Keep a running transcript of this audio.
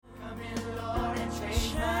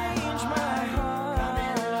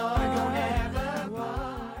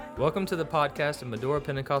Welcome to the podcast of Medora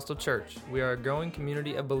Pentecostal Church. We are a growing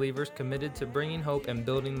community of believers committed to bringing hope and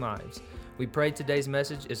building lives. We pray today's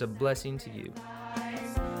message is a blessing to you.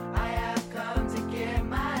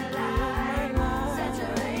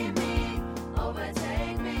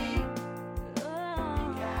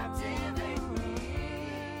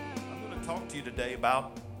 Today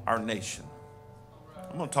about our nation.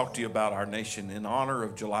 I'm going to talk to you about our nation in honor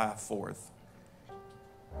of July 4th.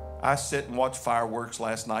 I sit and watched fireworks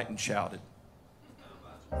last night and shouted.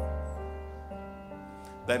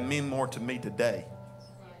 They mean more to me today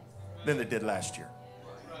than they did last year.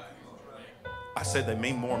 I said they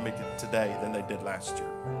mean more to me today than they did last year.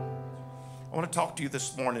 I want to talk to you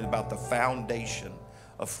this morning about the foundation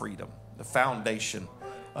of freedom. The foundation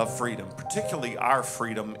of freedom, particularly our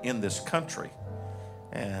freedom in this country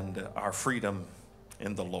and our freedom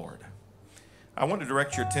in the Lord. I want to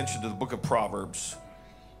direct your attention to the book of Proverbs.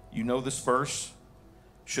 You know this verse,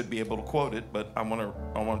 should be able to quote it, but I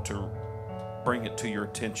want to bring it to your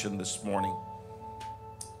attention this morning.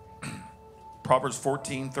 Proverbs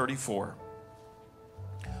 14:34.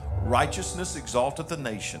 Righteousness exalteth a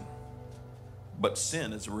nation, but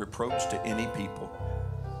sin is a reproach to any people.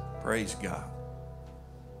 Praise God.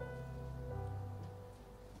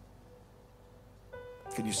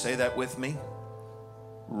 Can you say that with me?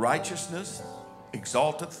 Righteousness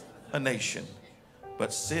exalteth a nation,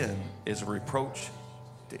 but sin is a reproach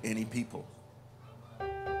to any people.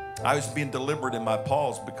 I was being deliberate in my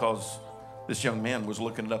pause because this young man was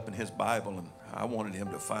looking it up in his Bible and I wanted him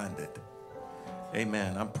to find it.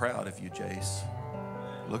 Amen. I'm proud of you, Jace.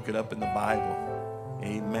 Look it up in the Bible.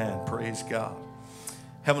 Amen. Praise God.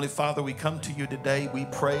 Heavenly Father, we come to you today. We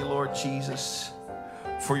pray, Lord Jesus,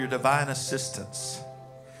 for your divine assistance.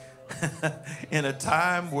 In a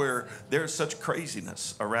time where there's such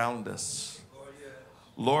craziness around us.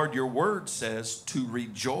 Lord, your word says to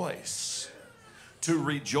rejoice. To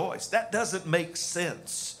rejoice. That doesn't make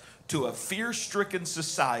sense to a fear-stricken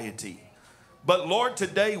society. But Lord,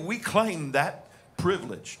 today we claim that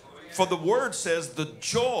privilege. For the word says the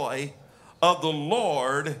joy of the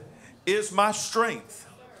Lord is my strength.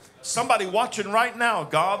 Somebody watching right now,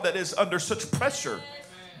 God, that is under such pressure.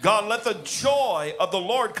 God, let the joy of the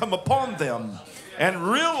Lord come upon them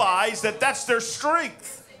and realize that that's their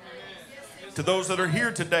strength. To those that are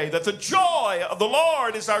here today, that the joy of the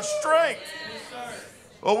Lord is our strength.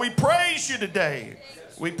 Oh, we praise you today.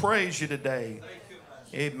 We praise you today.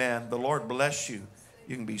 Amen. The Lord bless you.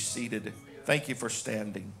 You can be seated. Thank you for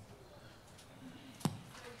standing.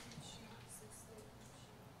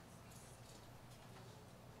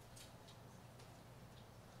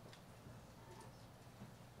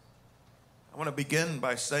 I want to begin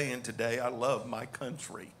by saying today, I love my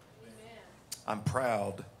country. Amen. I'm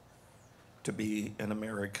proud to be an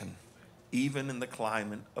American, even in the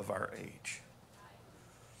climate of our age.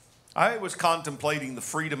 I was contemplating the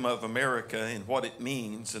freedom of America and what it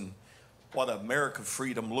means and what America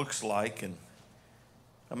freedom looks like. And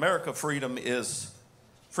America freedom is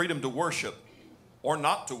freedom to worship or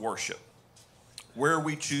not to worship, where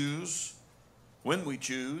we choose, when we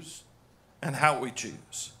choose, and how we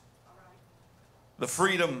choose. The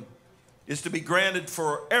freedom is to be granted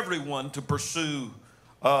for everyone to pursue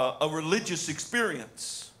a religious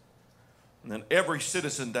experience. And then every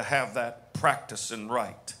citizen to have that practice and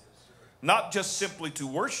right. Not just simply to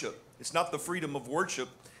worship. It's not the freedom of worship.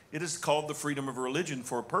 It is called the freedom of religion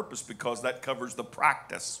for a purpose because that covers the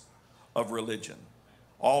practice of religion.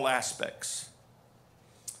 All aspects.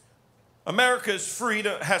 America's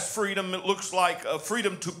freedom has freedom. It looks like a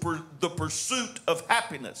freedom to the pursuit of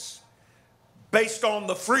happiness. Based on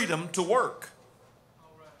the freedom to work.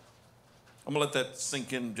 I'm going to let that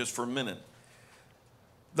sink in just for a minute.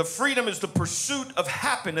 The freedom is the pursuit of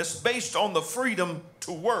happiness based on the freedom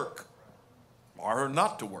to work or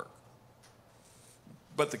not to work.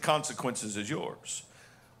 But the consequences is yours.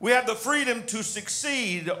 We have the freedom to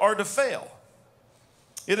succeed or to fail.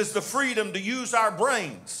 It is the freedom to use our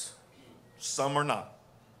brains. Some are not.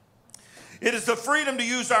 It is the freedom to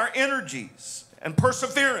use our energies and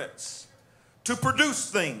perseverance. To produce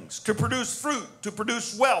things, to produce fruit, to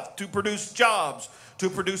produce wealth, to produce jobs, to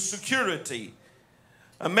produce security.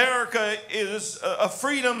 America is a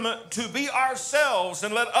freedom to be ourselves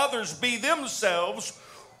and let others be themselves,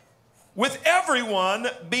 with everyone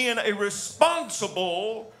being a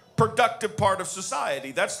responsible, productive part of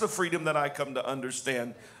society. That's the freedom that I come to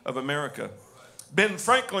understand of America. Ben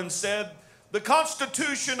Franklin said, the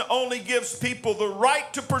Constitution only gives people the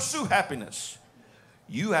right to pursue happiness.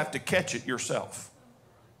 You have to catch it yourself.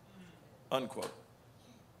 Unquote.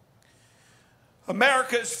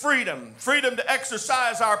 America is freedom. Freedom to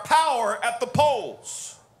exercise our power at the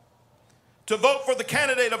polls. to vote for the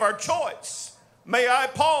candidate of our choice, may I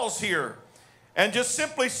pause here and just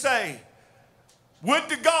simply say, would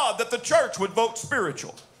to God that the church would vote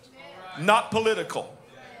spiritual, not political.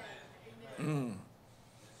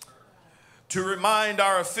 To remind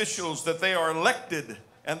our officials that they are elected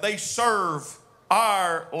and they serve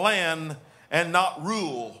our land and not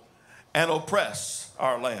rule and oppress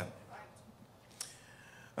our land.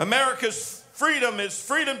 America's freedom is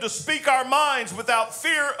freedom to speak our minds without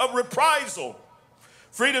fear of reprisal,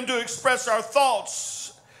 freedom to express our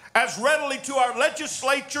thoughts as readily to our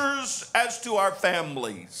legislatures as to our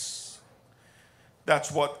families.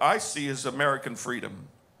 That's what I see as American freedom.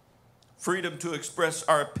 Freedom to express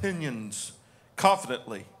our opinions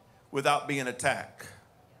confidently without being attacked.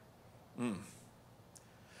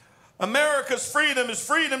 America's freedom is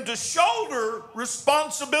freedom to shoulder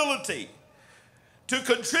responsibility, to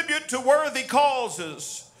contribute to worthy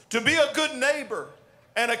causes, to be a good neighbor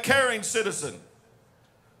and a caring citizen.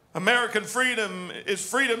 American freedom is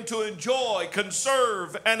freedom to enjoy,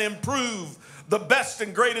 conserve, and improve the best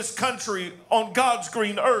and greatest country on God's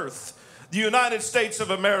green earth, the United States of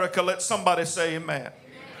America. Let somebody say amen. Amen.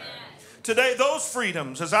 Today, those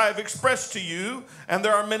freedoms, as I have expressed to you, and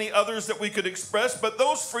there are many others that we could express, but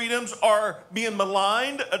those freedoms are being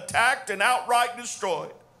maligned, attacked, and outright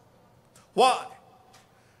destroyed. Why?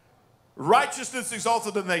 Righteousness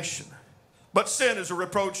exalteth a nation, but sin is a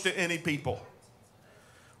reproach to any people.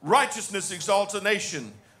 Righteousness exalts a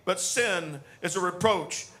nation, but sin is a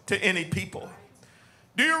reproach to any people.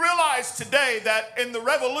 Do you realize today that in the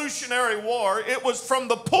Revolutionary War, it was from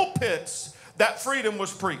the pulpits that freedom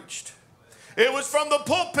was preached? It was from the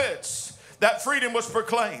pulpits that freedom was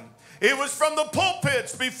proclaimed. It was from the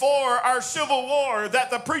pulpits before our Civil War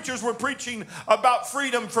that the preachers were preaching about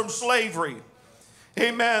freedom from slavery.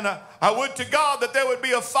 Amen. I would to God that there would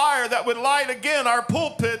be a fire that would light again our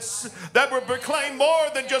pulpits, that would proclaim more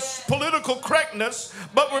than just political correctness,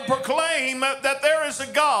 but would proclaim that there is a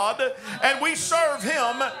God and we serve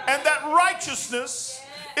him, and that righteousness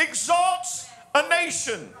exalts a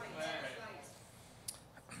nation.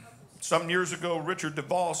 Some years ago, Richard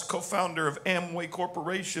DeVos, co-founder of Amway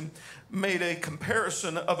Corporation, made a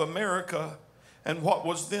comparison of America and what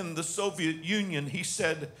was then the Soviet Union. He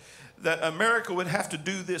said that America would have to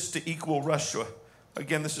do this to equal Russia.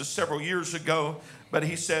 Again, this is several years ago, but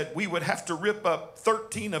he said we would have to rip up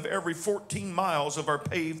 13 of every 14 miles of our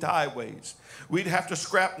paved highways. We'd have to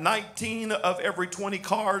scrap 19 of every 20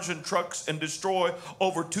 cars and trucks and destroy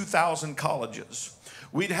over 2,000 colleges.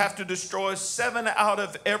 We'd have to destroy 7 out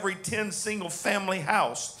of every 10 single-family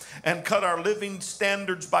house and cut our living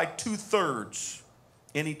standards by 2/3.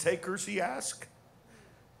 Any takers, he asked?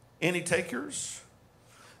 Any takers?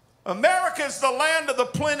 America is the land of the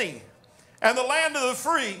plenty and the land of the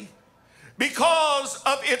free because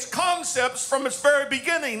of its concepts from its very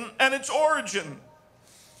beginning and its origin.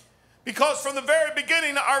 Because from the very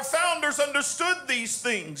beginning, our founders understood these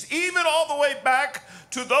things, even all the way back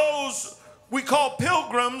to those we call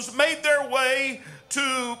pilgrims made their way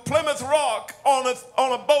to Plymouth Rock on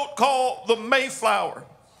a boat called the Mayflower.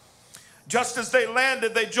 Just as they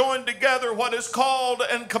landed, they joined together what is called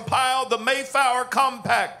and compiled the Mayflower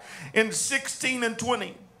Compact in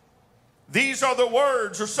 1620. These are the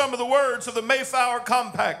words, or some of the words of the Mayflower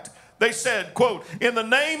Compact. They said, quote, "In the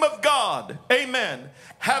name of God, amen,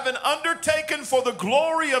 having undertaken for the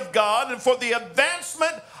glory of God and for the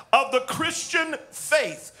advancement of the Christian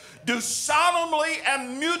faith, do solemnly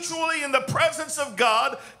and mutually in the presence of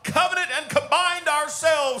God covenant and combine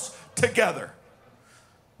ourselves together."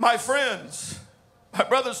 My friends, my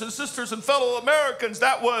brothers and sisters and fellow Americans,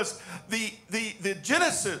 that was the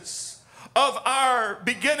genesis of our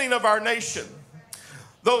beginning of our nation.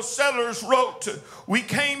 Those settlers wrote, "We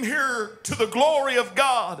came here to the glory of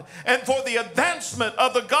God and for the advancement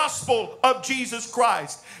of the gospel of Jesus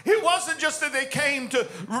Christ." It wasn't just that they came to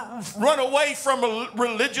run away from a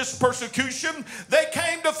religious persecution. They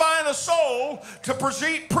came to find a soul to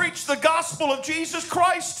preach the gospel of Jesus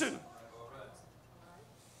Christ to.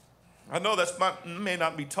 I know that may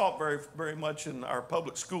not be taught very, very much in our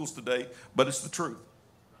public schools today, but it's the truth.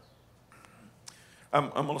 I'm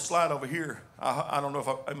going to slide over here. I don't know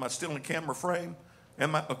if am I still in camera frame?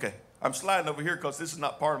 Am I? Okay. I'm sliding over here because this is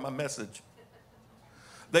not part of my message.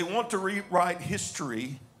 They want to rewrite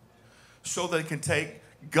history so they can take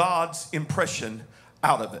God's impression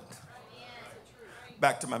out of it.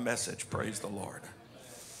 Back to my message. Praise the Lord.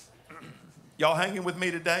 Y'all hanging with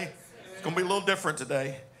me today? It's going to be a little different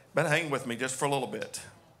today, but hang with me just for a little bit.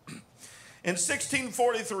 In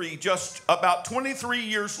 1643, just about 23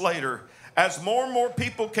 years later, as more and more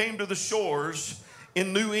people came to the shores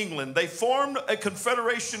in New England. They formed a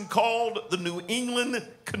confederation called the New England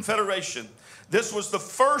Confederation. This was the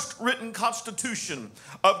first written constitution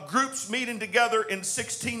of groups meeting together in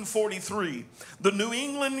 1643. The New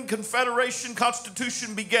England Confederation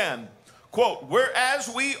Constitution began, quote, "Whereas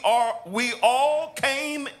we all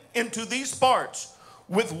came into these parts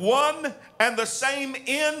with one and the same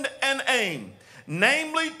end and aim,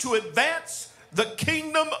 namely to advance the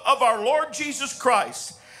kingdom of our Lord Jesus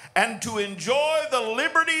Christ and to enjoy the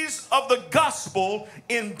liberties of the gospel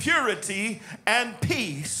in purity and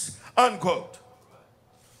peace," unquote.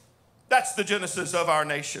 That's the genesis of our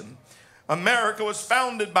nation. America was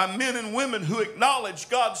founded by men and women who acknowledged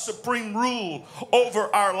God's supreme rule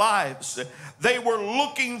over our lives. They were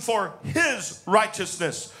looking for His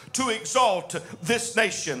righteousness to exalt this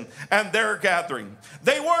nation and their gathering.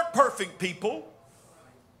 They weren't perfect people.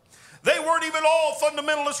 They weren't even all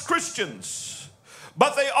fundamentalist Christians.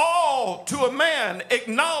 But they all, to a man,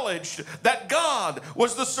 acknowledged that God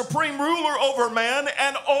was the supreme ruler over man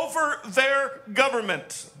and over their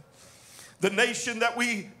government. The nation that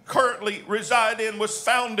we currently reside in was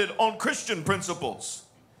founded on Christian principles.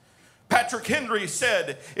 Patrick Henry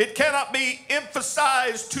said, "It cannot be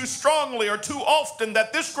emphasized too strongly or too often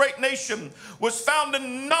that this great nation was founded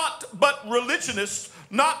not by religionists,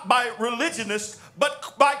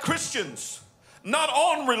 but by Christians. Not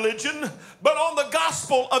on religion, but on the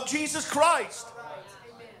gospel of Jesus Christ."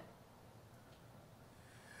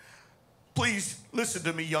 Please listen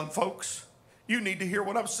to me, young folks. You need to hear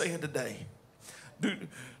what I'm saying today.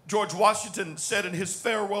 George Washington said in his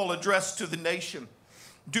farewell address to the nation,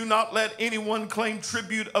 "Do not let anyone claim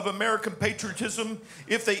tribute of American patriotism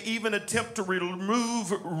if they even attempt to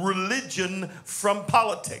remove religion from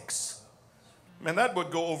politics." Man, that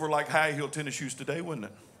would go over like high-heel tennis shoes today, wouldn't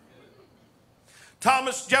it?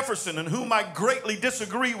 Thomas Jefferson, in whom I greatly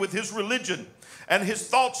disagree with his religion and his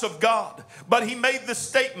thoughts of God, but he made this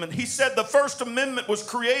statement. He said the First Amendment has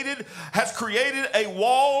created a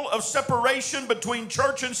wall of separation between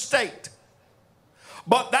church and state.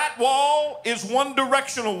 But that wall is one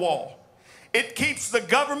directional wall. It keeps the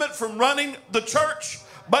government from running the church,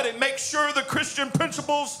 but it makes sure the Christian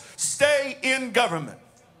principles stay in government.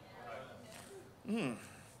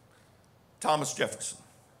 Thomas Jefferson.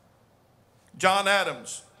 John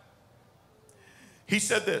Adams, he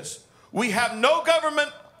said this: "We have no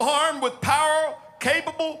government armed with power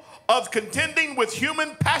capable of contending with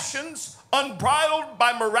human passions unbridled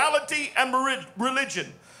by morality and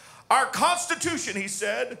religion. Our Constitution," he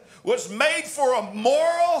said, "was made for a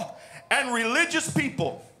moral and religious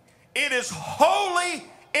people. It is wholly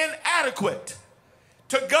inadequate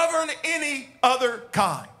to govern any other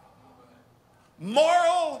kind."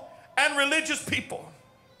 Moral and religious people.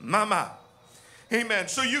 My. Amen.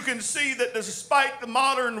 So you can see that despite the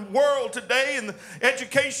modern world today and the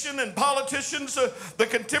education and politicians, the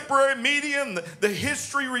contemporary media and the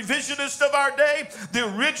history revisionists of our day, the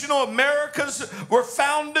original Americas were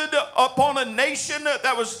founded upon a nation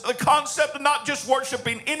that was the concept of not just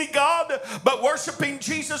worshiping any God, but worshiping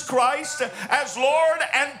Jesus Christ as Lord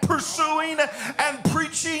and pursuing and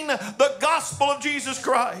preaching the gospel of Jesus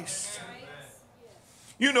Christ.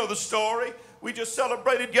 You know the story. We just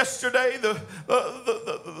celebrated yesterday.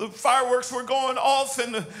 The fireworks were going off,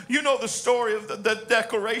 and you know the story of the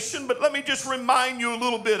Declaration, but let me just remind you a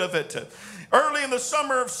little bit of it. Early in the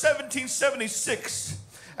summer of 1776,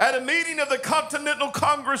 at a meeting of the Continental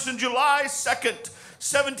Congress in July 2nd,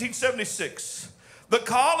 1776, the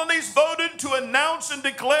colonies voted to announce and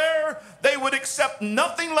declare they would accept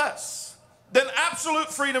nothing less than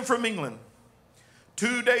absolute freedom from England.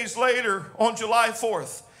 2 days later, on July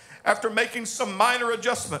 4th, after making some minor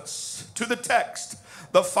adjustments to the text,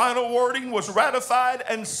 the final wording was ratified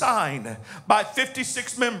and signed by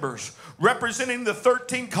 56 members representing the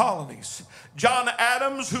 13 colonies. John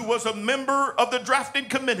Adams, who was a member of the drafting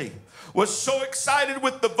committee, was so excited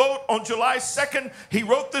with the vote on July 2nd, he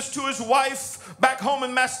wrote this to his wife back home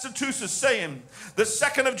in Massachusetts saying, "The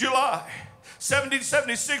 2nd of July,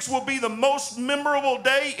 1776 will be the most memorable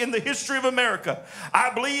day in the history of America.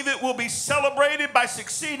 I believe it will be celebrated by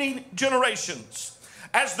succeeding generations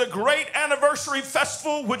as the great anniversary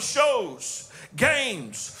festival which shows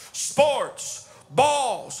games, sports,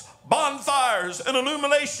 balls, bonfires, and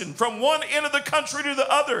illumination from one end of the country to the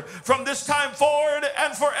other from this time forward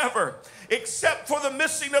and forever. Except for the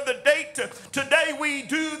missing of the date, today we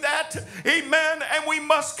do that, amen, and we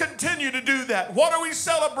must continue to do that." What are we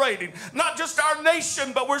celebrating? Not just our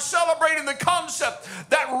nation, but we're celebrating the concept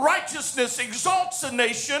that righteousness exalts a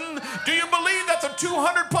nation. Do you believe that the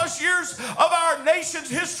 200 plus years of our nation's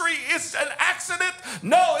history is an accident?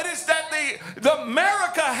 No, it is that the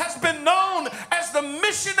America has been known as the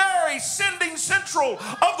control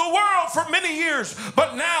of the world for many years.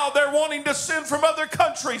 But now they're wanting to send from other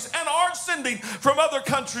countries and are sending from other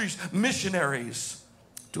countries missionaries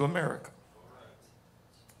to America.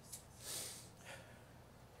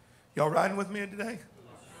 Y'all riding with me today?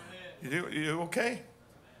 You okay?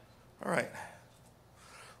 All right.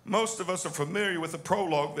 Most of us are familiar with the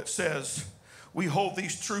prologue that says, we hold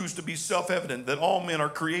these truths to be self-evident, that all men are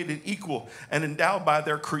created equal and endowed by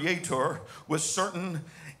their Creator with certain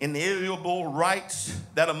inalienable rights,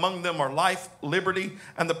 that among them are life, liberty,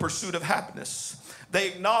 and the pursuit of happiness. They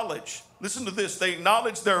acknowledge, listen to this, they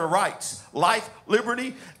acknowledge their rights, life,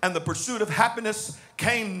 liberty, and the pursuit of happiness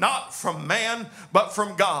came not from man, but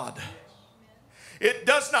from God. It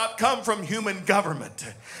does not come from human government.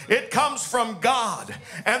 It comes from God.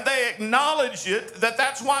 And they acknowledge it,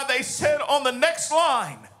 that's why they said on the next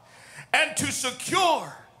line, and to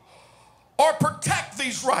secure or protect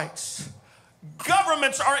these rights,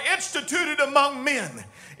 governments are instituted among men.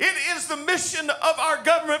 It is the mission of our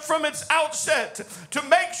government from its outset to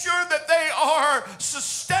make sure that they are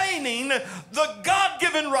sustaining the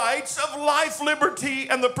God-given rights of life, liberty,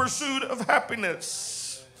 and the pursuit of happiness.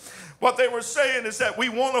 What they were saying is that we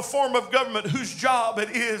want a form of government whose job it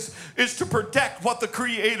is to protect what the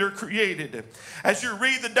Creator created. As you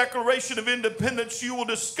read the Declaration of Independence, you will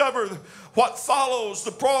discover what follows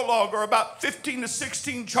the prologue are about 15 to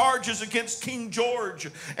 16 charges against King George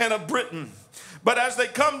and of Britain. But as they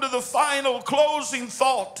come to the final closing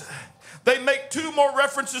thought, they make two more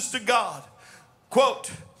references to God. Quote,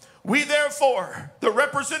 we therefore, the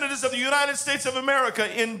representatives of the United States of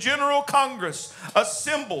America in General Congress,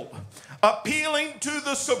 assembled, appealing to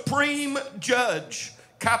the Supreme Judge,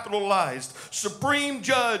 capitalized, Supreme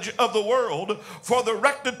Judge of the world, for the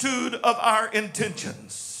rectitude of our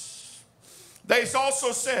intentions. They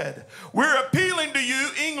also said, we're appealing to you,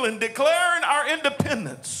 England, declaring our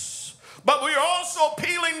independence. But we are also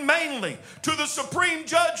appealing mainly to the Supreme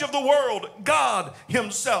Judge of the world, God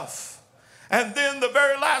Himself. And then the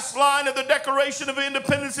very last line of the Declaration of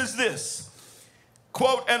Independence is this,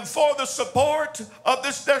 quote, and for the support of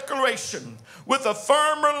this declaration, with a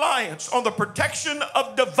firm reliance on the protection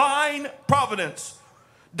of divine providence.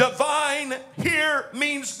 Divine here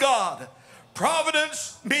means God.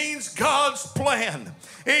 Providence means God's plan.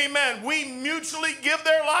 Amen. We mutually give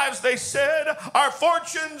their lives, they said, our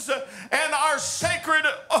fortunes and our sacred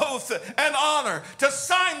oath and honor to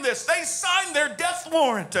sign this. They signed their death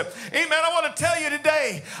warrant. Amen. I want to tell you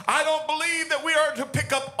today, I don't believe that we are to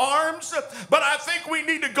pick up arms, but I think we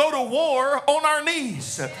need to go to war on our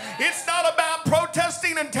knees. It's not about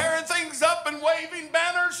protesting and tearing things up and waving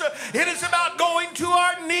banners. It is about going to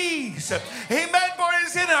our knees. Amen. For it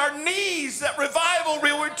is in our knees that revival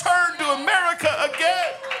will return to America again.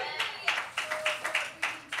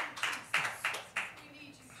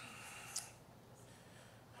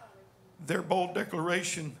 Their bold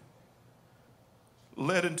declaration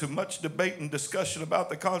led into much debate and discussion about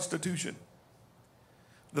the Constitution.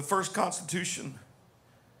 The first Constitution,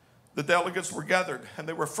 the delegates were gathered and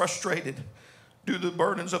they were frustrated due to the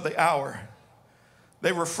burdens of the hour.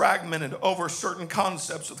 They were fragmented over certain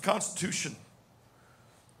concepts of the Constitution.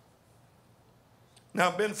 Now,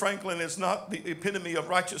 Ben Franklin is not the epitome of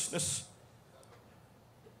righteousness,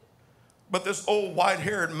 but this old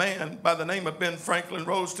white-haired man by the name of Ben Franklin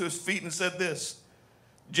rose to his feet and said this,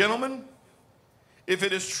 gentlemen, if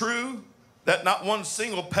it is true that not one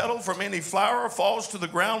single petal from any flower falls to the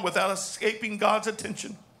ground without escaping God's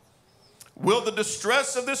attention, will the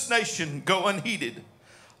distress of this nation go unheeded?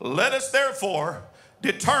 Let us therefore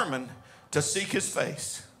determine to seek His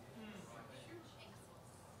face.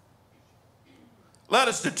 Let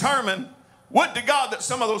us determine, would to God that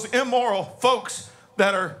some of those immoral folks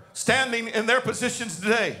that are standing in their positions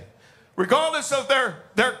today, regardless of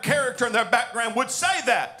their character and their background, would say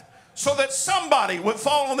that so that somebody would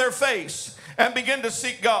fall on their face and begin to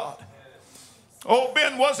seek God. Oh,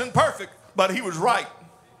 Ben wasn't perfect, but he was right.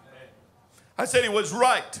 I said he was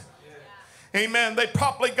right. Amen. They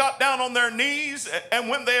promptly got down on their knees, and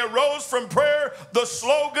when they arose from prayer, the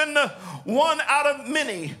slogan, one out of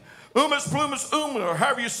many, Umus Plumus Umur, or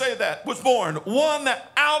however you say that, was born. One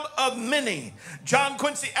out of many. John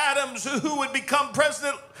Quincy Adams, who would become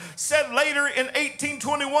president, said later in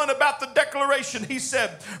 1821 about the Declaration, he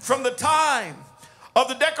said, from the time of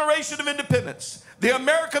the Declaration of Independence, the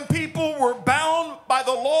American people were bound by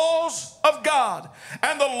the laws of God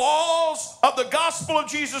and the laws of the gospel of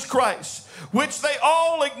Jesus Christ, which they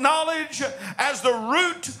all acknowledge as the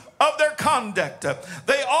root of their conduct.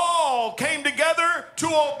 They all came together to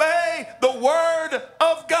obey the word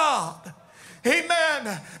of God.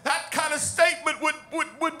 Amen. That kind of statement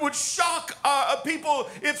would shock people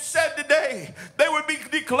if said today. They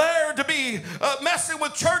declared to be messing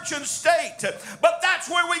with church and state. But that's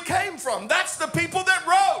where we came from. That's the people that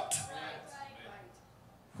wrote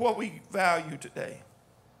what we value today.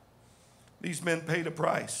 These men paid a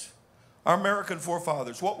price. Our American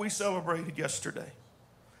forefathers, what we celebrated yesterday.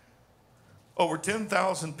 Over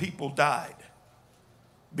 10,000 people died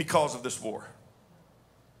because of this war.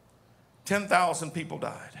 10,000 people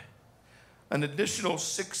died. An additional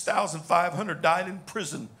 6,500 died in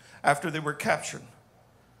prison after they were captured.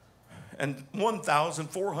 And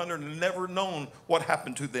 1,400 had never known what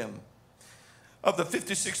happened to them. Of the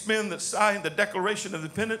 56 men that signed the Declaration of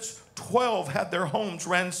Independence, 12 had their homes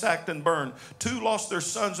ransacked and burned. 2 lost their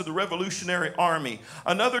sons to the Revolutionary Army.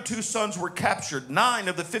 Another 2 sons were captured. 9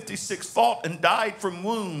 of the 56 fought and died from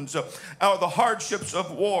wounds out of the hardships of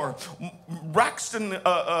war.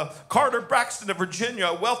 Carter Braxton of Virginia,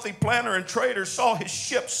 a wealthy planter and trader, saw his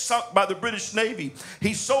ship sunk by the British Navy.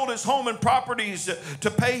 He sold his home and properties to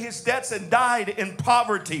pay his debts and died in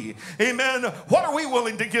poverty. Amen. What are we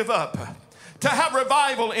willing to give up to have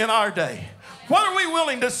revival in our day? What are we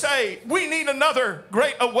willing to say? We need another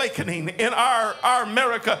great awakening in our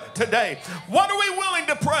America today. What are we willing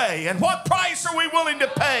to pray? And what price are we willing to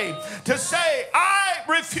pay to say, I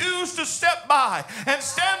refuse to step by and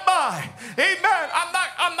stand by? Amen.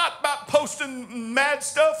 I'm not about posting mad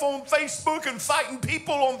stuff on Facebook and fighting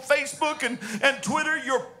people on Facebook and Twitter.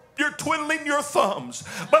 You're twiddling your thumbs.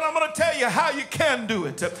 But I'm going to tell you how you can do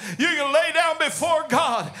it. You can lay down before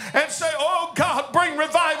God and say, oh God, bring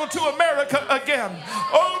revival to America again.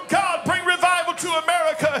 Oh God, bring revival to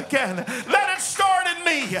America again. Let it start in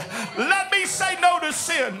me. Let me say no to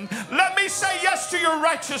sin. Let me say yes to your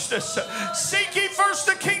righteousness. Seek ye first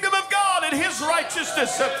the kingdom of God and his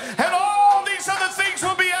righteousness, and all these other things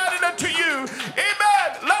will be added unto you. Amen.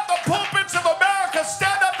 Let the pulpits of America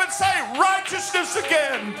stand up and say, righteousness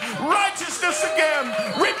again. Righteousness again.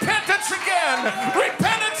 Repentance again.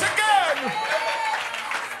 Repentance again.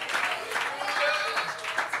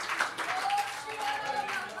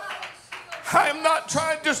 I am not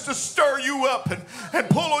trying just to stir you up and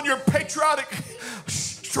pull on your patriotic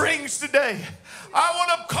strings today. I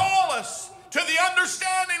want to call us to the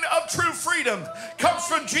understanding of true freedom comes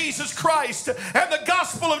from Jesus Christ and the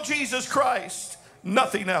gospel of Jesus Christ.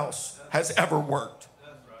 Nothing else has ever worked.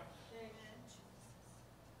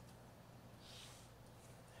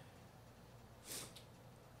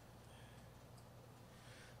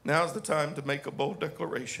 Now's the time to make a bold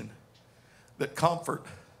declaration that comfort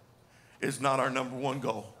is not our number one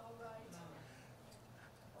goal.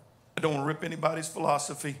 I don't want to rip anybody's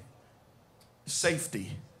philosophy.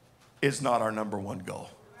 Safety is not our number one goal.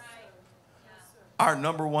 Our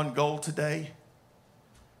number one goal today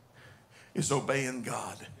is obeying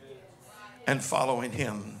God and following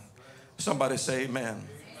him. Somebody say amen.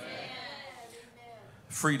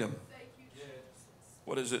 Freedom.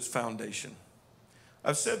 What is its foundation?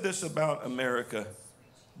 I've said this about America,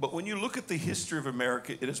 but when you look at the history of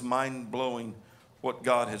America, it is mind-blowing what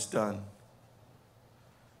God has done.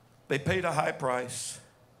 They paid a high price.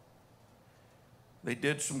 They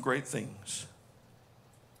did some great things.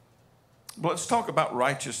 But let's talk about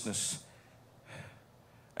righteousness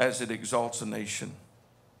as it exalts a nation.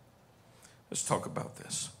 Let's talk about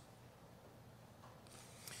this.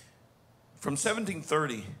 From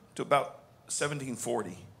 1730 to about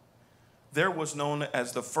 1740, there was known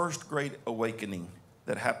as the first great awakening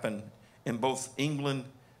that happened in both England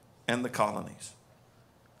and the colonies.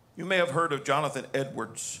 You may have heard of Jonathan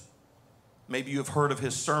Edwards. Maybe you've heard of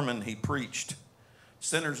his sermon he preached,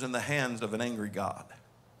 Sinners in the Hands of an Angry God.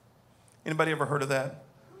 Anybody ever heard of that?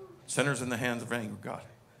 Sinners in the Hands of an Angry God.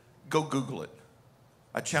 Go Google it.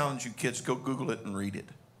 I challenge you kids, go Google it and read it.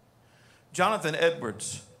 Jonathan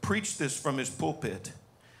Edwards preached this from his pulpit,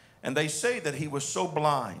 and they say that he was so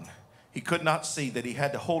blind he could not see that he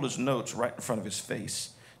had to hold his notes right in front of his face,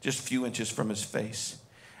 just a few inches from his face.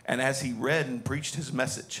 And as he read and preached his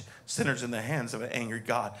message, Sinners in the Hands of an Angry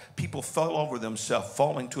God, people fell over themselves,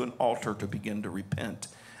 falling to an altar to begin to repent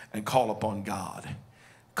and call upon God.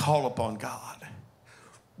 Call upon God.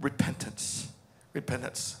 Repentance.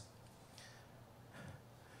 Repentance.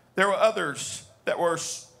 There were others that were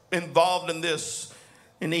involved in this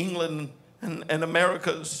in England and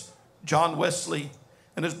Americas. John Wesley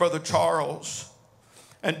and his brother Charles,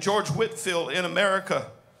 and George Whitefield in America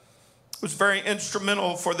was very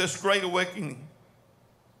instrumental for this great awakening.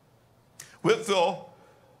 Whitefield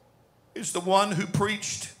is the one who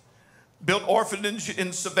preached, built orphanage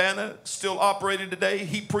in Savannah, still operated today.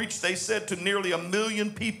 He preached, they said, to nearly 1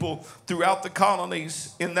 million people throughout the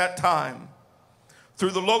colonies in that time.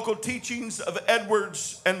 Through the local teachings of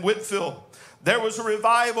Edwards and Whitefield, there was a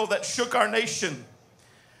revival that shook our nation.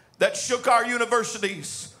 that shook our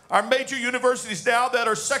universities. Our major universities now that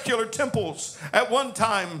are secular temples at one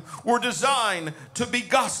time were designed to be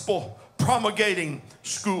gospel promulgating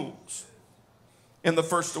schools in the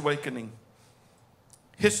First Awakening.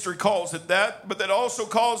 History calls it that, but that also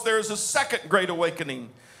calls there is a second Great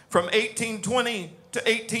Awakening from 1820 to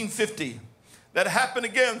 1850 that happened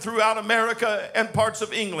again throughout America and parts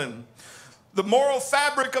of England. The moral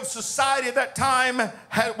fabric of society at that time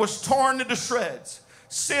was torn into shreds.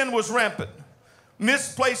 Sin was rampant.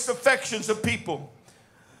 Misplaced affections of people.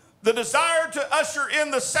 The desire to usher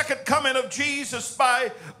in the second coming of Jesus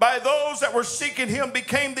by those that were seeking him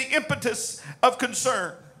became the impetus of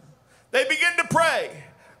concern. They began to pray,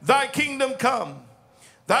 thy kingdom come,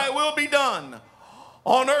 thy will be done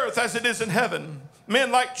on earth as it is in heaven.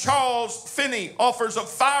 Men like Charles Finney offers a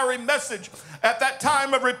fiery message at that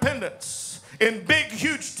time of repentance in big,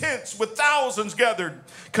 huge tents with thousands gathered,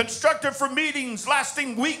 constructed for meetings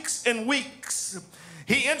lasting weeks and weeks.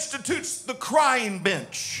 He institutes the crying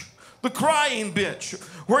bench,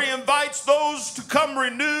 where he invites those to come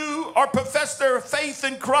renew or profess their faith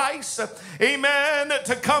in Christ, amen,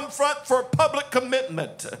 to come front for public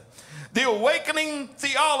commitment. The awakening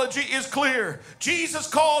theology is clear. Jesus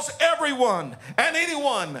calls everyone and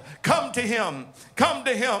anyone, come to him,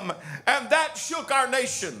 and that shook our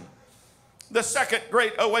nation. The second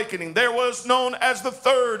Great Awakening. There was known as the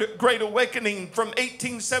Third Great Awakening from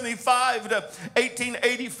 1875 to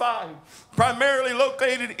 1885, primarily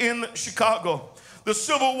located in Chicago. The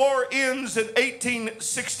Civil War ends in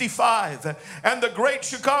 1865, and the Great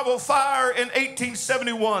Chicago Fire in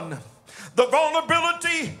 1871. The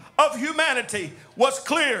vulnerability of humanity was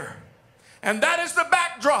clear, and that is the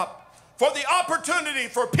backdrop for the opportunity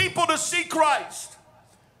for people to see Christ.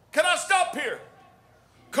 Can I stop here?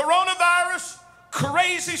 Coronavirus,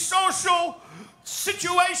 crazy social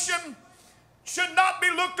situation should not be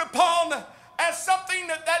looked upon as something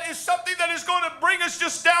that is going to bring us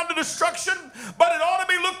just down to destruction, but it ought to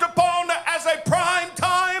be looked upon as a prime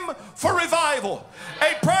time for revival,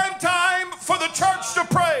 a prime time for the church to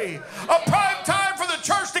pray, a prime time for the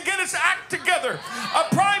church to get its act together,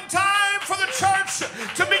 a prime time for the church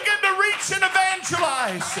to begin to reach and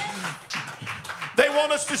evangelize. They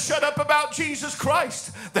want us to shut up about Jesus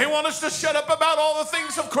Christ. They want us to shut up about all the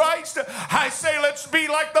things of Christ. I say let's be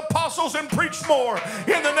like the apostles and preach more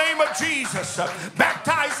in the name of Jesus.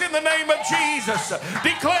 Baptize in the name of Jesus.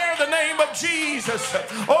 Declare the name of Jesus.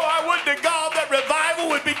 Oh, I would to God that revival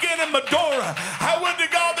would begin in Medora. I would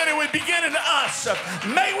to God that it would begin in us.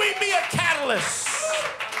 May we be a catalyst.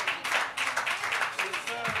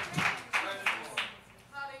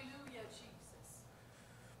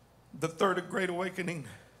 The Third Great Awakening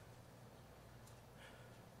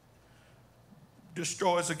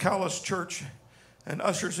destroys a callous church and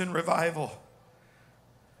ushers in revival.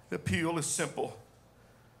 The appeal is simple.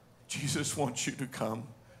 Jesus wants you to come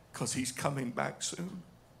because he's coming back soon.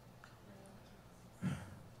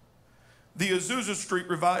 The Azusa Street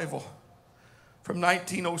Revival from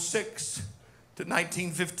 1906 to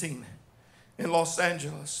 1915 in Los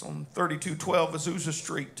Angeles on 3212 Azusa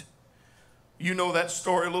Street. You know that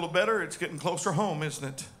story a little better. It's getting closer home, isn't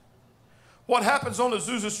it? What happens on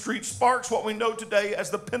Azusa Street sparks what we know today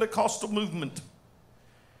as the Pentecostal movement.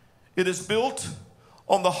 It is built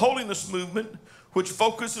on the holiness movement, which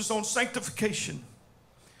focuses on sanctification,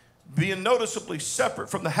 being noticeably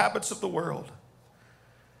separate from the habits of the world,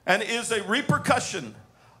 and is a repercussion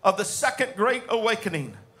of the Second Great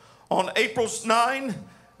Awakening. On April 9,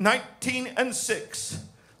 1906,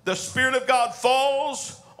 the Spirit of God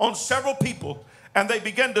falls on several people, and they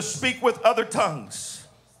begin to speak with other tongues.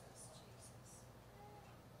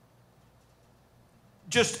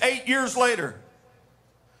 Just 8 years later,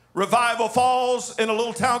 revival falls in a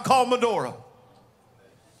little town called Medora.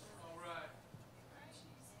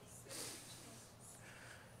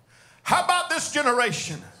 How about this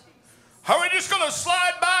generation? Are we just going to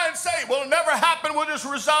slide by and say, well, it never happened, we'll just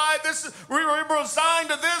we're resigned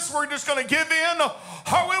to this, we're just going to give in?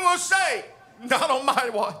 Or we will say, not on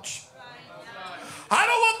my watch. I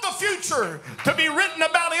don't want the future to be written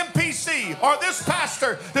about MPC or this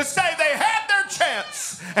pastor to say they had their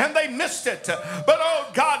chance and they missed it. But oh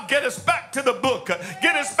God, get us back to the book.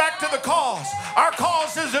 Get us back to the cause. Our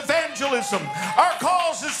cause is evangelism. Our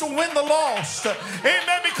cause is to win the lost.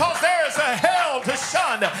 Amen. Because there is a hell to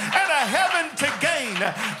shun and a heaven to gain.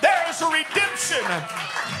 There is a redemption.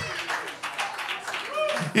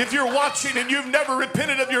 If you're watching and you've never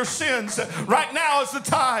repented of your sins, right now is the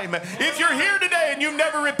time. If you're here today and you've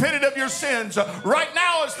never repented of your sins, right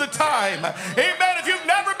now is the time. Amen. If you've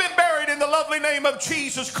never been buried in the lovely name of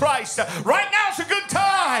Jesus Christ, right now is a good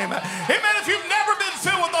time. Amen. If you've never been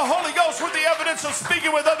filled with the Holy evidence of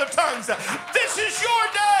speaking with other tongues. This is your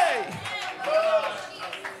day.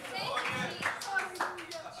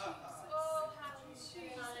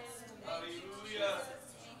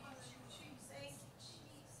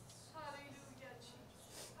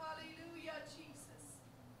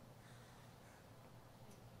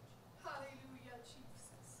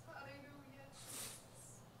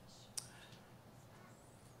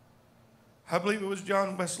 I believe it was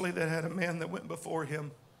John Wesley that had a man that went before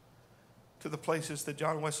him to the places that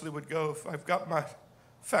John Wesley would go. If I've got my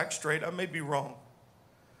facts straight, I may be wrong.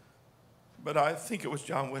 But I think it was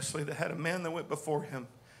John Wesley that had a man that went before him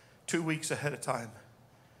 2 weeks ahead of time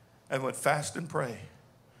and would fast and pray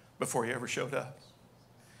before he ever showed up.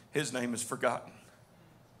 His name is forgotten,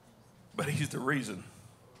 but he's the reason.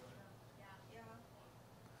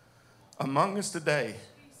 Among us today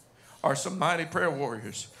are some mighty prayer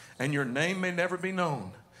warriors, and your name may never be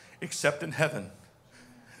known except in heaven.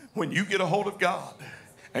 When you get a hold of God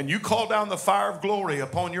and you call down the fire of glory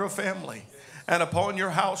upon your family and upon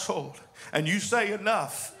your household, and you say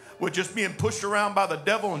enough with just being pushed around by the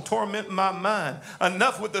devil and tormenting my mind,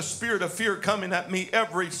 enough with the spirit of fear coming at me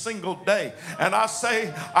every single day, and I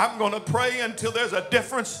say, I'm going to pray until there's a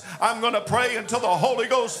difference. I'm going to pray until the Holy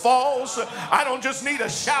Ghost falls. I don't just need a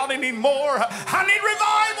shout anymore. I need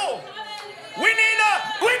revival. We need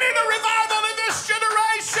a revival in this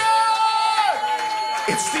generation.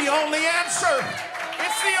 It's the only answer.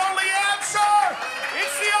 It's the only answer.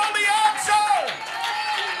 It's the only answer.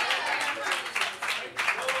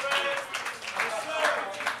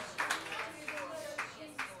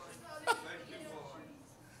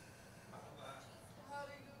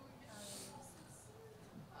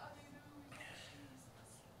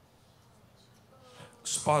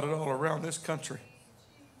 Spotted all around this country.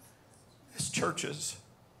 As churches,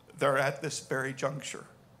 they're at this very juncture.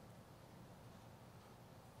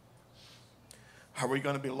 Are we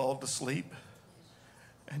going to be lulled to sleep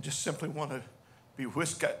and just simply want to be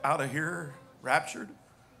whisked out of here, raptured?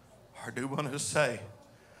 Or do we want to say,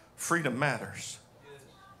 freedom matters,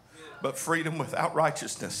 but freedom without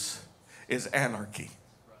righteousness is anarchy?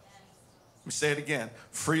 Let me say it again.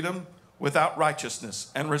 Freedom without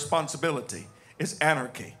righteousness and responsibility is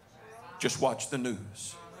anarchy. Just watch the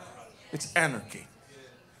news. It's anarchy.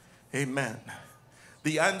 Amen.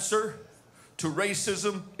 The answer to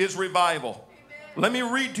racism is revival. Let me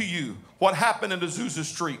read to you what happened in Azusa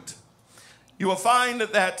Street. You will find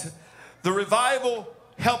that the revival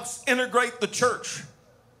helps integrate the church.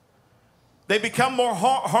 They become more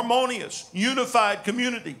harmonious, unified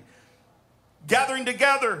community, gathering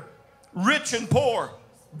together, rich and poor,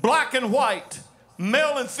 black and white,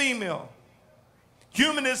 male and female.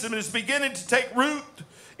 Humanism is beginning to take root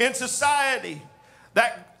in society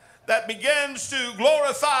that begins to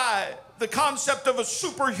glorify the concept of a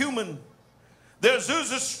superhuman. The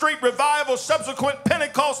Azusa Street revival, subsequent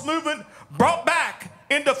Pentecost movement, brought back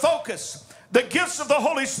into focus the gifts of the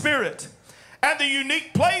Holy Spirit and the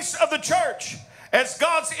unique place of the church as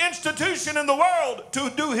God's institution in the world to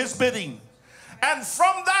do his bidding. And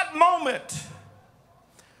from that moment,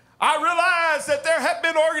 I realized that there have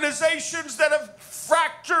been organizations that have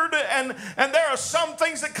fractured, and there are some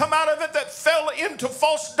things that come out of it that fell into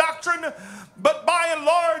false doctrine. But by and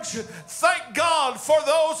large, thank God for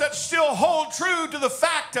those that still hold true to the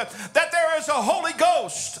fact that there is a Holy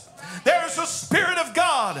Ghost. There is a Spirit of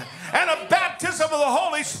God and a baptism of the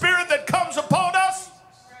Holy Spirit that comes upon us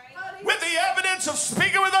with the evidence of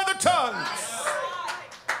speaking with other tongues.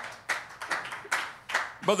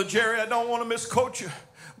 Brother Jerry, I don't want to misquote you,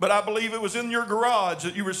 but I believe it was in your garage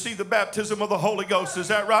that you received the baptism of the Holy Ghost. Is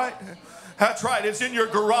that right? That's right. It's in your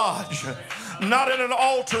garage. Not in an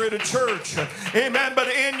altar at a church. Amen. But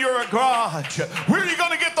in your garage. Where are you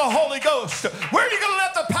going to get the Holy Ghost? Where are you going to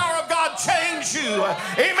let the power of God change you?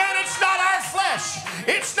 Amen. It's not our flesh.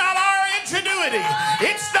 It's not our ingenuity.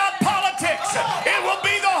 It's not politics. It will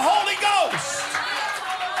be the Holy Ghost.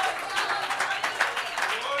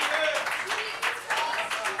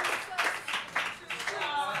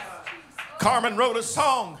 Carmen wrote a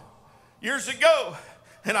song years ago,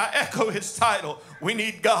 and I echo his title. We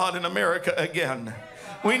need God in America again.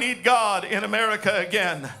 We need God in America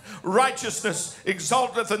again. Righteousness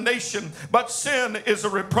exalteth a nation, but sin is a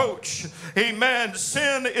reproach. Amen.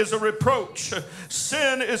 Sin is a reproach.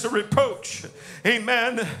 Sin is a reproach.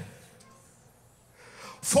 Amen.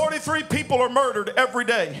 43 people are murdered every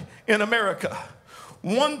day in America.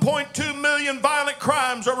 1.2 million violent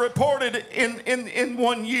crimes are reported in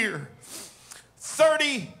 1 year.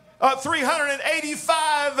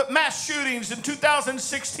 385 mass shootings in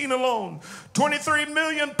 2016 alone. 23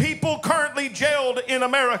 million people currently jailed in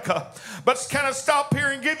America. But can I stop here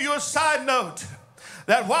and give you a side note?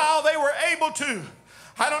 that while they were able to,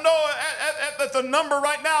 I don't know at the number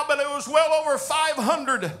right now, but it was well over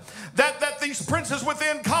 500 that these princes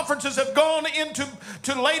within conferences have gone into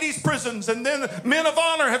ladies' prisons, and then men of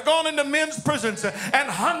honor have gone into men's prisons, and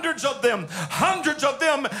hundreds of them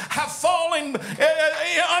have fallen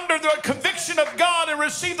under the conviction of God and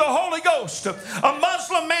received the Holy Ghost. A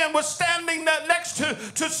Muslim man was standing next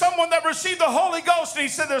to someone that received the Holy Ghost, and he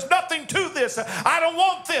said, there's nothing to this. I don't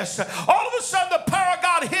want this. All of a sudden the power of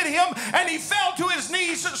God hit him, and he fell to his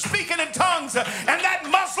knees speaking in tongues, and that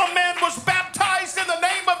Muslim man was baptized in the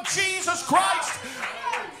name of Jesus Christ.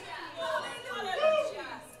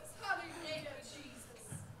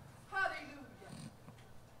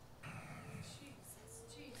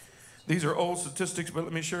 These are old statistics, but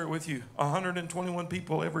let me share it with you. 121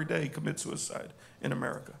 people every day commit suicide in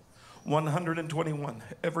America. 121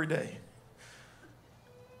 every day.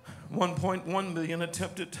 1.1 million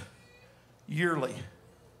attempted yearly.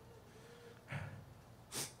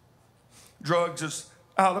 Drugs is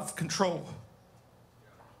out of control.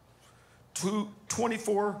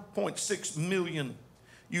 24.6 million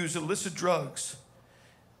use illicit drugs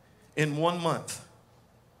in 1 month.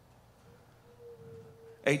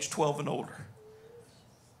 Age 12 and older.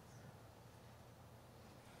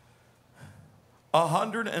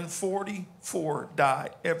 144 die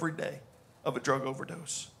every day of a drug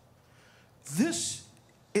overdose. This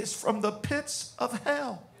is from the pits of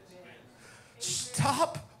hell.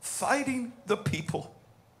 Stop fighting the people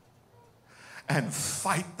and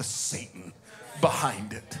fight the Satan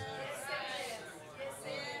behind it.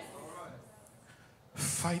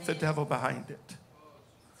 Fight the devil behind it.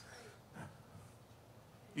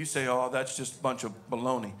 You say, oh, that's just a bunch of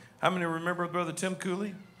baloney. How many remember Brother Tim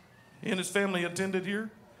Cooley? He and his family attended here.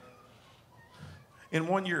 In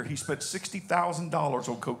 1 year, he spent $60,000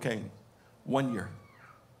 on cocaine. 1 year.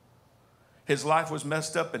 His life was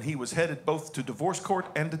messed up, and he was headed both to divorce court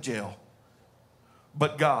and to jail.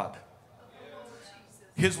 But God,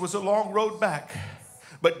 his was a long road back,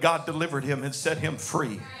 but God delivered him and set him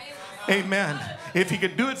free. Amen. If he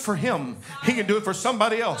could do it for him, he can do it for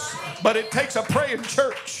somebody else. But it takes a praying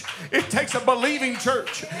church. It takes a believing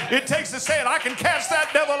church. It takes a saying, I can cast that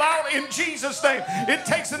devil out in Jesus' name. It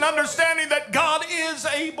takes an understanding that God is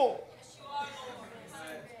able.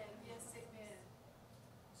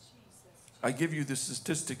 I give you the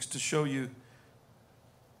statistics to show you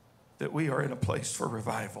that we are in a place for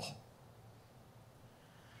revival.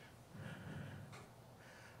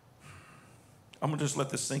 I'm going to just let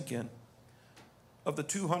this sink in. Of the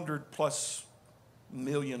 200 plus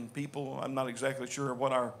million people, I'm not exactly sure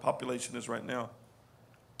what our population is right now,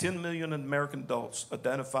 10 million American adults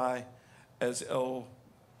identify as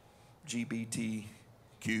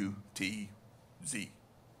LGBTQTZ.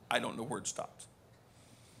 I don't know where it stops.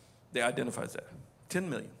 They identify as that. 10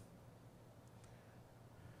 million.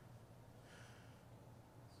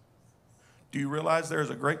 Do you realize there is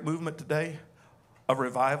a great movement today of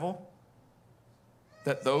revival?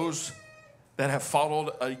 That those that have followed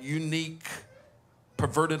a unique,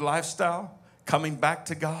 perverted lifestyle, coming back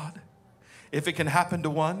to God. If it can happen to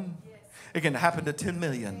one, it can happen to 10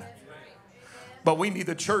 million. But we need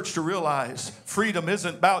the church to realize freedom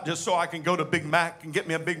isn't about just so I can go to Big Mac and get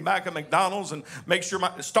me a Big Mac at McDonald's and make sure my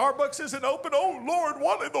Starbucks isn't open. Oh, Lord,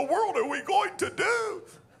 what in the world are we going to do?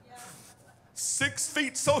 6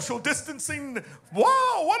 feet social distancing.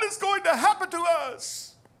 Wow, what is going to happen to us?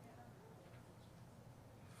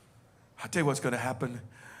 I'll tell you what's going to happen.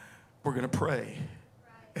 We're going to pray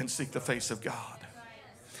and seek the face of God.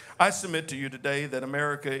 I submit to you today that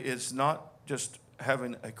America is not just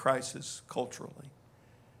having a crisis culturally.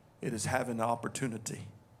 It is having an opportunity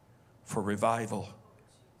for revival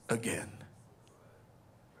again.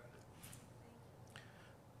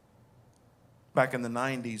 Back in the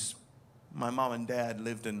 90s, my mom and dad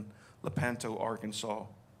lived in Lepanto, Arkansas.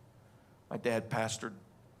 My dad pastored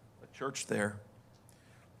a church there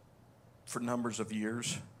for numbers of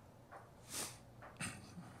years.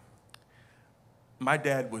 My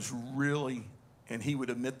dad was really, and he would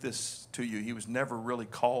admit this to you, he was never really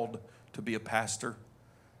called to be a pastor.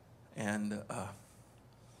 And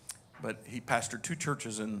but he pastored 2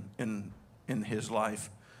 churches in his life.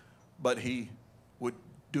 But he would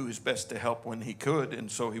do his best to help when he could, and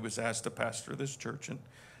so he was asked to pastor this church. And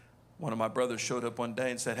one of my brothers showed up one day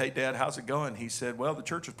and said, "Hey, Dad, how's it going?" He said, "Well, the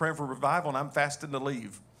church is praying for revival, and I'm fasting to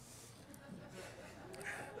leave."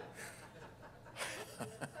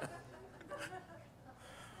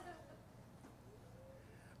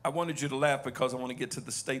 I wanted you to laugh because I want to get to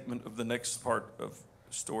the statement of the next part of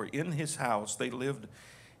the story. In his house, they lived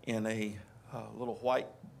in a little white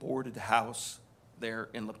boarded house there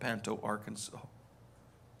in Lepanto, Arkansas.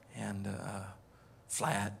 and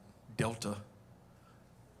flat delta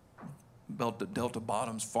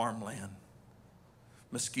bottoms farmland.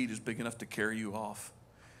 Mosquitoes big enough to carry you off.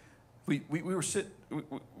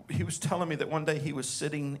 He was telling me that one day he was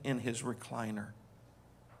sitting in his recliner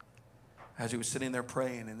as he was sitting there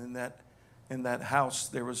praying, and in that house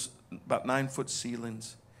there was about 9-foot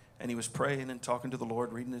ceilings, and he was praying and talking to the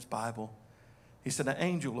Lord, reading his Bible. He said an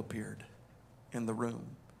angel appeared in the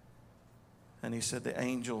room, and he said the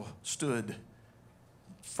angel stood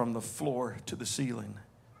from the floor to the ceiling.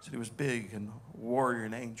 He said he was big and warrior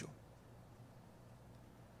and angel.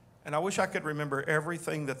 And I wish I could remember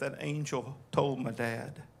everything that angel told my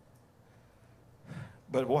dad.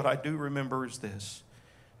 But what I do remember is this.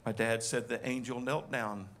 My dad said the angel knelt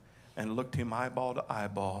down and looked him eyeball to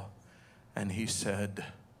eyeball. And he said,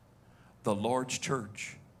 the Lord's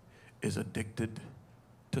church is addicted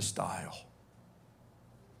to style.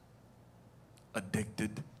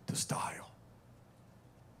 Addicted to style.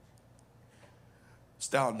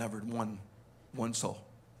 Style never won one soul.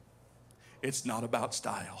 It's not about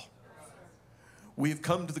style. We've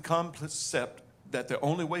come to the concept that the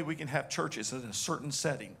only way we can have church is in a certain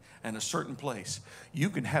setting and a certain place. You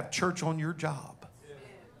can have church on your job.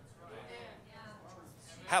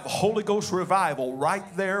 Have a Holy Ghost revival right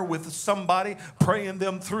there with somebody, praying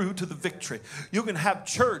them through to the victory. You can have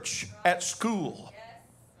church at school.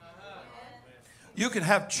 You can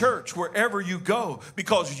have church wherever you go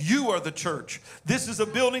because you are the church. This is a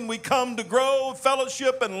building we come to grow,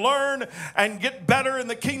 fellowship, and learn and get better in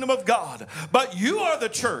the kingdom of God. But you are the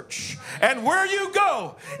church. And where you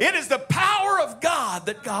go, it is the power of God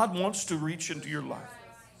that God wants to reach into your life.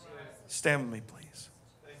 Stand with me, please.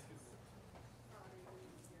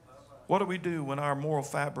 What do we do when our moral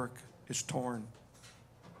fabric is torn?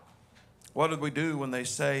 What do we do when they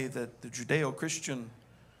say that the Judeo-Christian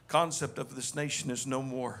concept of this nation is no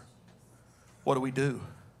more? What do we do?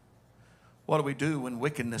 What do we do when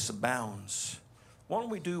wickedness abounds? Why don't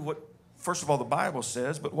we do what, first of all, the Bible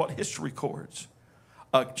says, but what history records?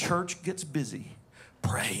 A church gets busy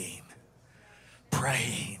praying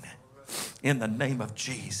in the name of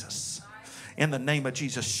Jesus. In the name of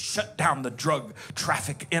Jesus, shut down the drug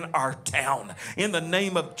traffic in our town. In the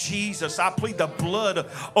name of Jesus, I plead the blood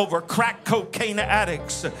over crack cocaine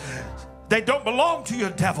addicts. They don't belong to you,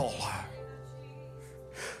 devil.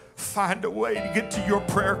 Find a way to get to your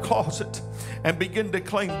prayer closet and begin to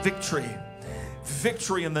claim victory.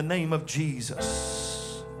 Victory in the name of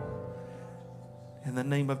Jesus. In the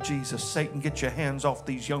name of Jesus. Satan, get your hands off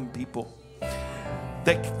these young people.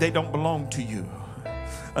 They don't belong to you.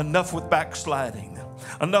 Enough with backsliding.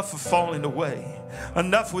 Enough of falling away.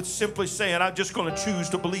 Enough with simply saying, I'm just going to choose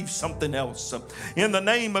to believe something else. In the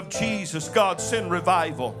name of Jesus, God, send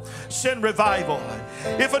revival. Send revival.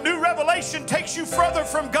 If a new revelation takes you further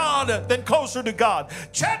from God than closer to God,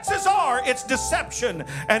 chances are it's deception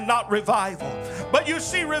and not revival. But you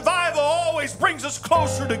see, revival always brings us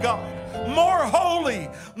closer to God. More holy,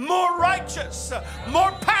 more righteous,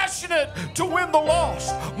 more passionate to win the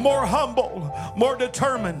lost, more humble, more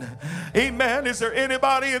determined. Amen. Is there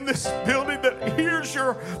anybody in this building that here's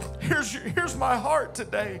my heart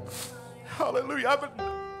today? Hallelujah.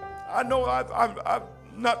 I know I've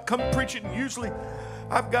not come preaching. Usually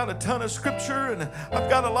I've got a ton of scripture and I've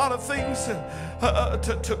got a lot of things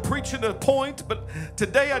to preach in a point, but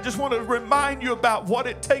today I just want to remind you about what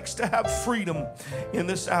it takes to have freedom in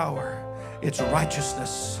this hour. It's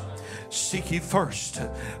righteousness. Seek ye first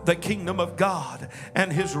the kingdom of God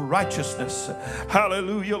and his righteousness.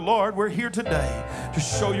 Hallelujah, Lord. We're here today to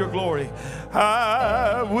show your glory.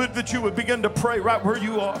 I would that you would begin to pray right where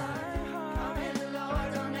you are.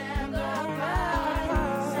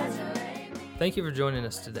 Thank you for joining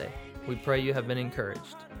us today. We pray you have been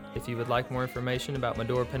encouraged. If you would like more information about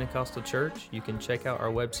Medora Pentecostal Church, you can check out our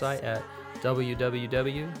website at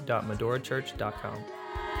www.medorachurch.com.